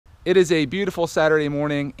It is a beautiful Saturday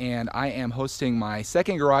morning and I am hosting my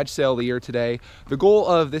second garage sale of the year today. The goal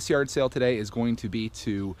of this yard sale today is going to be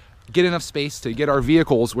to get enough space to get our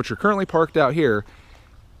vehicles, which are currently parked out here,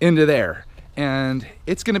 into there. And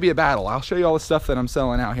it's going to be a battle. I'll show you all the stuff that I'm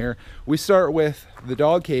selling out here. We start with the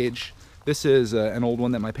dog cage. This is an old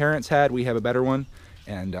one that my parents had. We have a better one.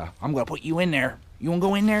 And I'm going to put you in there. You want to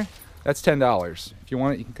go in there? That's $10. If you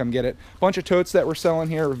want it, you can come get it. Bunch of totes that we're selling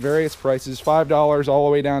here, various prices, $5 all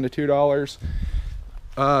the way down to $2.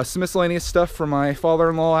 Some miscellaneous stuff for my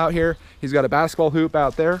father-in-law out here. He's got a basketball hoop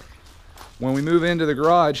out there. When we move into the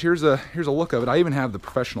garage, here's a look of it. I even have the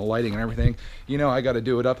professional lighting and everything. You know I got to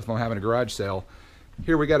do it up if I'm having a garage sale.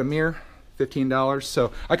 Here we got a mirror, $15.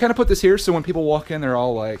 So I kind of put this here so when people walk in, they're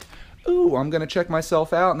all like, ooh, I'm going to check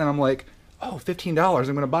myself out. And then I'm like, oh, $15, I'm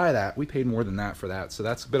going to buy that. We paid more than that for that, so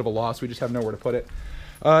that's a bit of a loss. We just have nowhere to put it.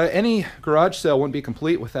 Any garage sale wouldn't be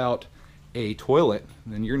complete without a toilet,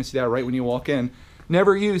 and you're going to see that right when you walk in.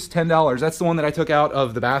 Never used, $10. That's the one that I took out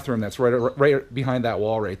of the bathroom. That's right behind that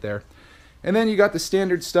wall right there. And then you got the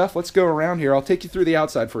standard stuff. Let's go around here. I'll take you through the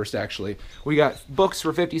outside first, actually. We got books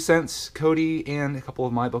for 50 cents, Cody, and a couple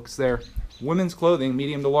of my books there. Women's clothing,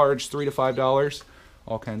 medium to large, $3 to $5.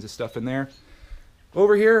 All kinds of stuff in there.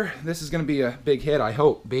 Over here, this is going to be a big hit, I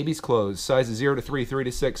hope. Baby's clothes, sizes 0 to 3, 3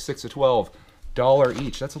 to 6, 6 to 12, $1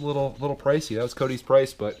 each. That's a little pricey. That was Cody's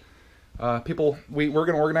price, but we're going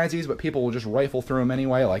to organize these, but people will just rifle through them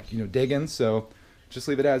anyway, like, digging. So just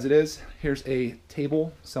leave it as it is. Here's a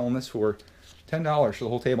table, selling this for $10 for the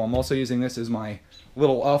whole table. I'm also using this as my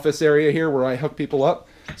little office area here where I hook people up.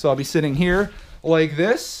 So I'll be sitting here like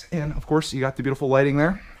this, and of course you got the beautiful lighting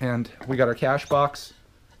there, and we got our cash box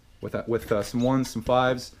with some ones, some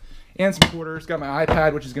fives, and some quarters. Got my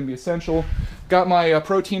iPad, which is going to be essential. Got my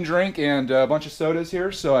protein drink and a bunch of sodas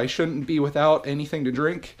here, so I shouldn't be without anything to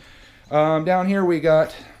drink. Down here we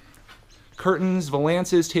got curtains,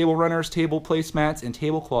 valances, table runners, table placemats, and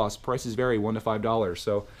tablecloths. Prices vary, $1 to $5.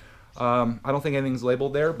 So I don't think anything's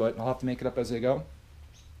labeled there, but I'll have to make it up as I go.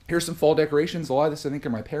 Here's some fall decorations. A lot of this I think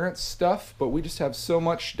are my parents' stuff, but we just have so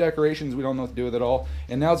much decorations we don't know what to do with it all.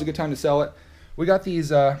 And now's a good time to sell it. We got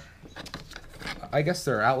these, I guess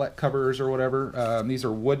they're outlet covers or whatever. These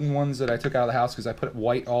are wooden ones that I took out of the house because I put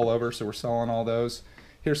white all over, so we're selling all those.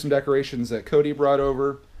 Here's some decorations that Cody brought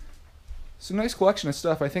over. Some nice collection of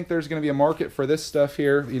stuff. I think there's going to be a market for this stuff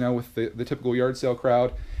here, with the typical yard sale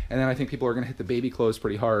crowd. And then I think people are going to hit the baby clothes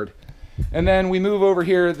pretty hard. And then we move over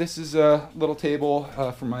here. This is a little table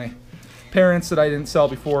for my parents that I didn't sell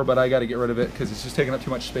before, but I got to get rid of it because it's just taking up too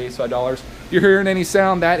much space. $5. You're hearing any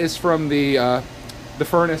sound? That is from the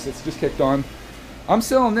furnace. It's just kicked on. I'm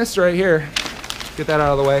selling this right here. Get that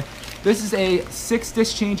out of the way. This is a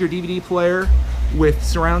 6-disc changer DVD player with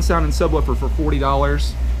surround sound and subwoofer for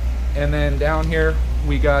 $40. And then down here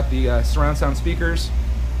we got the surround sound speakers.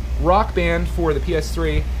 Rock Band for the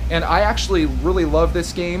PS3, and I actually really love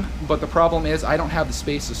this game, but the problem is I don't have the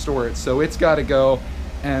space to store it, so it's got to go.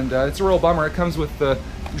 And it's a real bummer. It comes with the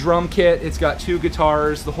drum kit, it's got 2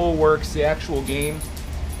 guitars, the whole works, the actual game.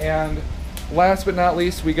 And last but not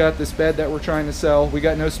least, we got this bed that we're trying to sell. We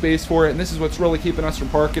got no space for it, and this is what's really keeping us from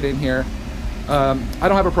parking in here. I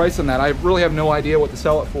don't have a price on that. I really have no idea what to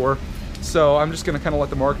sell it for, so I'm just going to kind of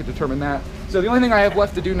let the market determine that. So the only thing I have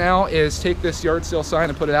left to do now is take this yard sale sign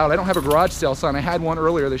and put it out. I don't have a garage sale sign. I had one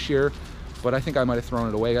earlier this year, but I think I might have thrown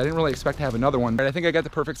it away. I didn't really expect to have another one. I think I got the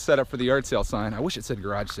perfect setup for the yard sale sign. I wish it said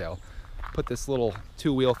garage sale. Put this little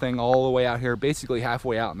 2-wheel thing all the way out here, basically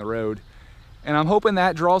halfway out in the road. And I'm hoping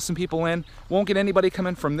that draws some people in. Won't get anybody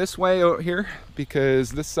coming from this way over here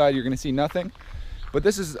because this side you're gonna see nothing. But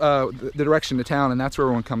this is the direction to town, and that's where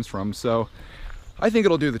everyone comes from. So I think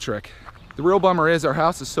it'll do the trick. The real bummer is our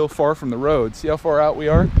house is so far from the road. See how far out we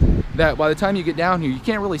are? That by the time you get down here, you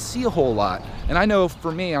can't really see a whole lot. And I know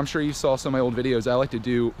for me, I'm sure you saw some of my old videos, I like to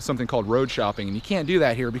do something called road shopping, and you can't do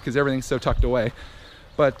that here because everything's so tucked away.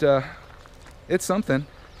 But it's something.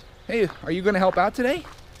 Hey, are you gonna help out today?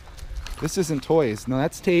 This isn't toys. No,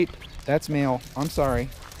 that's tape. That's mail. I'm sorry.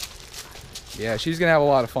 Yeah, she's gonna have a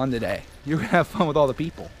lot of fun today. You're gonna have fun with all the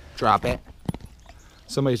people. Drop it.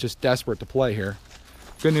 Somebody's just desperate to play here.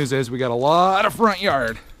 Good news is we got a lot of front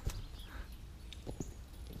yard.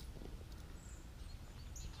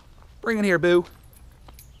 Bring it here, boo.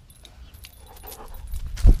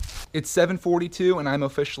 It's 7:42 and I'm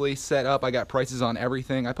officially set up. I got prices on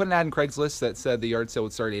everything. I put an ad in Craigslist that said the yard sale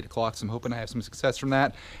would start at 8 o'clock, so I'm hoping I have some success from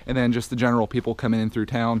that. And then just the general people coming in through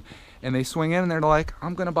town, and they swing in and they're like,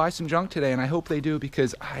 I'm gonna buy some junk today, and I hope they do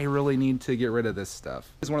because I really need to get rid of this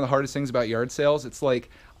stuff. It's one of the hardest things about yard sales. It's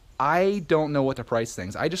like, I don't know what to price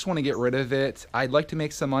things. I just want to get rid of it. I'd like to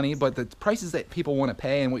make some money, but the prices that people want to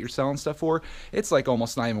pay and what you're selling stuff for, it's like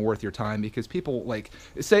almost not even worth your time, because people like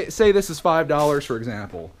say this is $5 for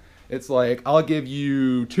example. It's like, I'll give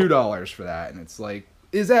you $2 for that, and it's like,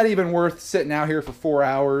 is that even worth sitting out here for 4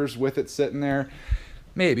 hours with it sitting there?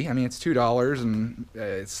 Maybe. I mean, it's $2 and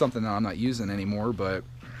it's something that I'm not using anymore, but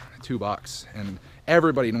 $2, and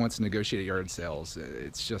everybody wants to negotiate at yard sales.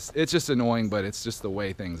 It's just annoying, but it's just the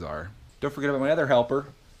way things are. Don't forget about my other helper,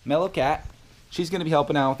 Mellow Cat. She's going to be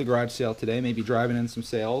helping out with the garage sale today, maybe driving in some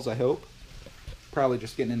sales, I hope. Probably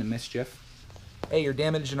just getting into mischief. Hey, you're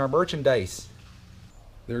damaging our merchandise.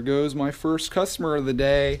 There goes my first customer of the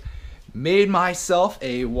day. Made myself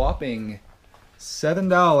a whopping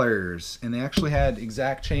 $7, and they actually had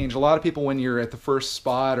exact change. A lot of people, when you're at the first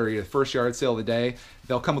spot or your first yard sale of the day,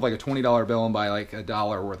 they'll come with like a $20 bill and buy like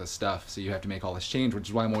 $1 worth of stuff, so you have to make all this change, which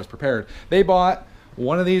is why I'm always prepared. They bought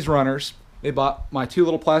one of these runners. They bought my 2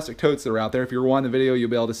 little plastic totes that are out there. If you're watching the video, you'll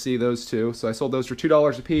be able to see those two. So I sold those for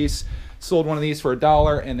 $2 a piece, sold one of these for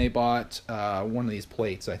 $1, and they bought one of these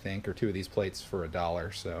plates, I think, or 2 of these plates for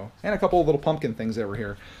 $1. So, and a couple of little pumpkin things over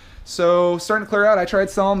here. So starting to clear out. I tried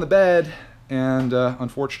selling the bed, and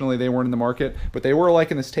unfortunately they weren't in the market, but they were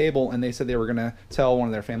liking this table, and they said they were gonna tell one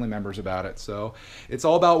of their family members about it. So it's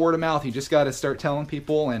all about word of mouth. You just got to start telling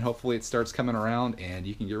people, and hopefully it starts coming around and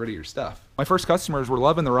you can get rid of your stuff. My first customers were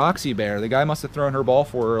loving the Roxy bear. The guy must have thrown her ball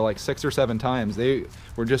for her like 6 or 7 times. They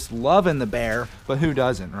were just loving the bear, but who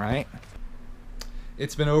doesn't, right?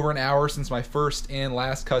 It's been over an hour since my first and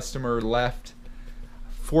last customer left.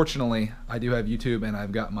 Fortunately, I do have YouTube and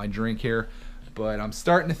I've got my drink here, but I'm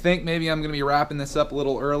starting to think maybe I'm going to be wrapping this up a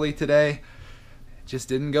little early today. It just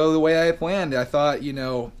didn't go the way I had planned. I thought, you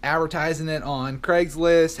know, advertising it on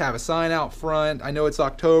Craigslist, have a sign out front. I know it's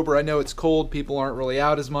October, I know it's cold, people aren't really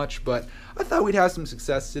out as much, but I thought we'd have some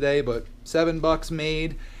success today. But $7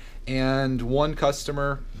 made, and one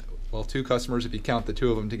customer, well, 2 customers if you count the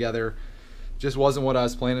 2 of them together, just wasn't what I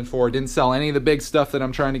was planning for. Didn't sell any of the big stuff that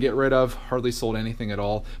I'm trying to get rid of. Hardly sold anything at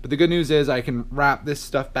all. But the good news is I can wrap this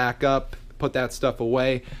stuff back up, put that stuff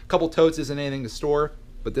away. A couple totes isn't anything to store,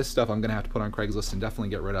 but this stuff I'm gonna have to put on Craigslist and definitely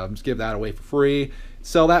get rid of. Just give that away for free.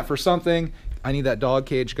 Sell that for something. I need that dog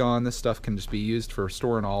cage gone. This stuff can just be used for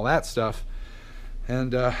storing all that stuff.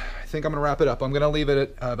 And I think I'm gonna wrap it up. I'm gonna leave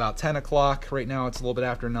it at about 10 o'clock. Right now it's a little bit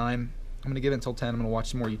after 9. I'm gonna give it until 10. I'm gonna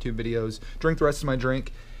watch some more YouTube videos, drink the rest of my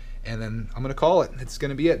drink, and then I'm gonna call it. It's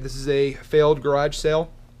gonna be it. This is a failed garage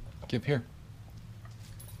sale. Give here.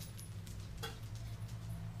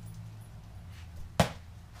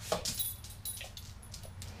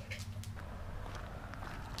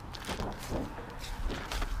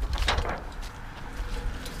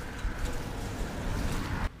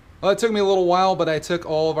 Well, it took me a little while, but I took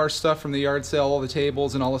all of our stuff from the yard sale, all the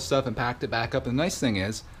tables and all the stuff, and packed it back up. And the nice thing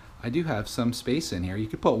is, I do have some space in here. You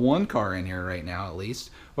could put 1 car in here right now, at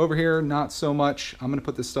least. Over here, not so much. I'm gonna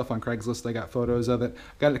put this stuff on Craigslist. I got photos of it.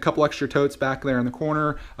 Got a couple extra totes back there in the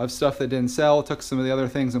corner of stuff that didn't sell. Took some of the other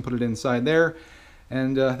things and put it inside there.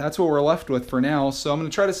 And that's what we're left with for now. So I'm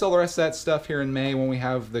gonna try to sell the rest of that stuff here in May when we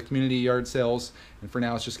have the community yard sales. And for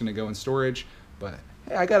now, it's just gonna go in storage. But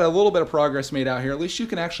hey, I got a little bit of progress made out here. At least you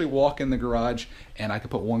can actually walk in the garage, and I could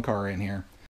put 1 car in here.